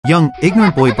Young,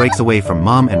 ignorant boy breaks away from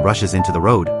mom and rushes into the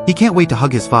road. He can't wait to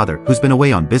hug his father, who's been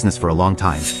away on business for a long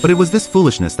time. But it was this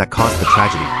foolishness that caused the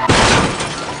tragedy.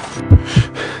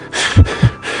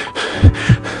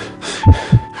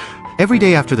 Every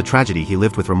day after the tragedy he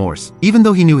lived with remorse, even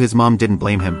though he knew his mom didn't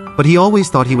blame him, but he always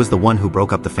thought he was the one who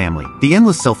broke up the family. The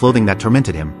endless self-loathing that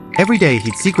tormented him. Every day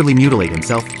he'd secretly mutilate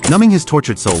himself, numbing his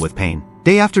tortured soul with pain.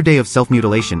 Day after day of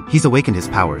self-mutilation, he's awakened his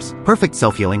powers. Perfect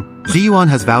self-healing. Ziyuan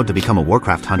has vowed to become a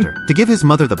Warcraft hunter, to give his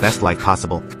mother the best life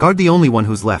possible, guard the only one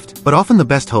who's left. But often the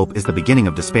best hope is the beginning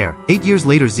of despair. 8 years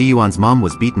later, Ziyuan's mom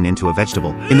was beaten into a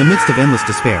vegetable. In the midst of endless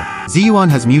despair, Ziyuan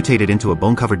has mutated into a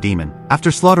bone-covered demon,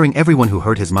 after slaughtering everyone who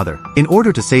hurt his mother. In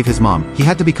order to save his mom, he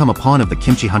had to become a pawn of the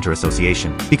Kimchi Hunter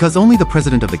Association. Because only the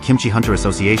president of the Kimchi Hunter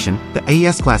Association, the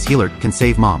AES class healer, can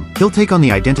save mom. He'll take on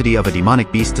the identity of a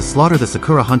demonic beast to slaughter the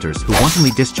Sakura hunters who wantonly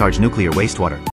discharge nuclear wastewater.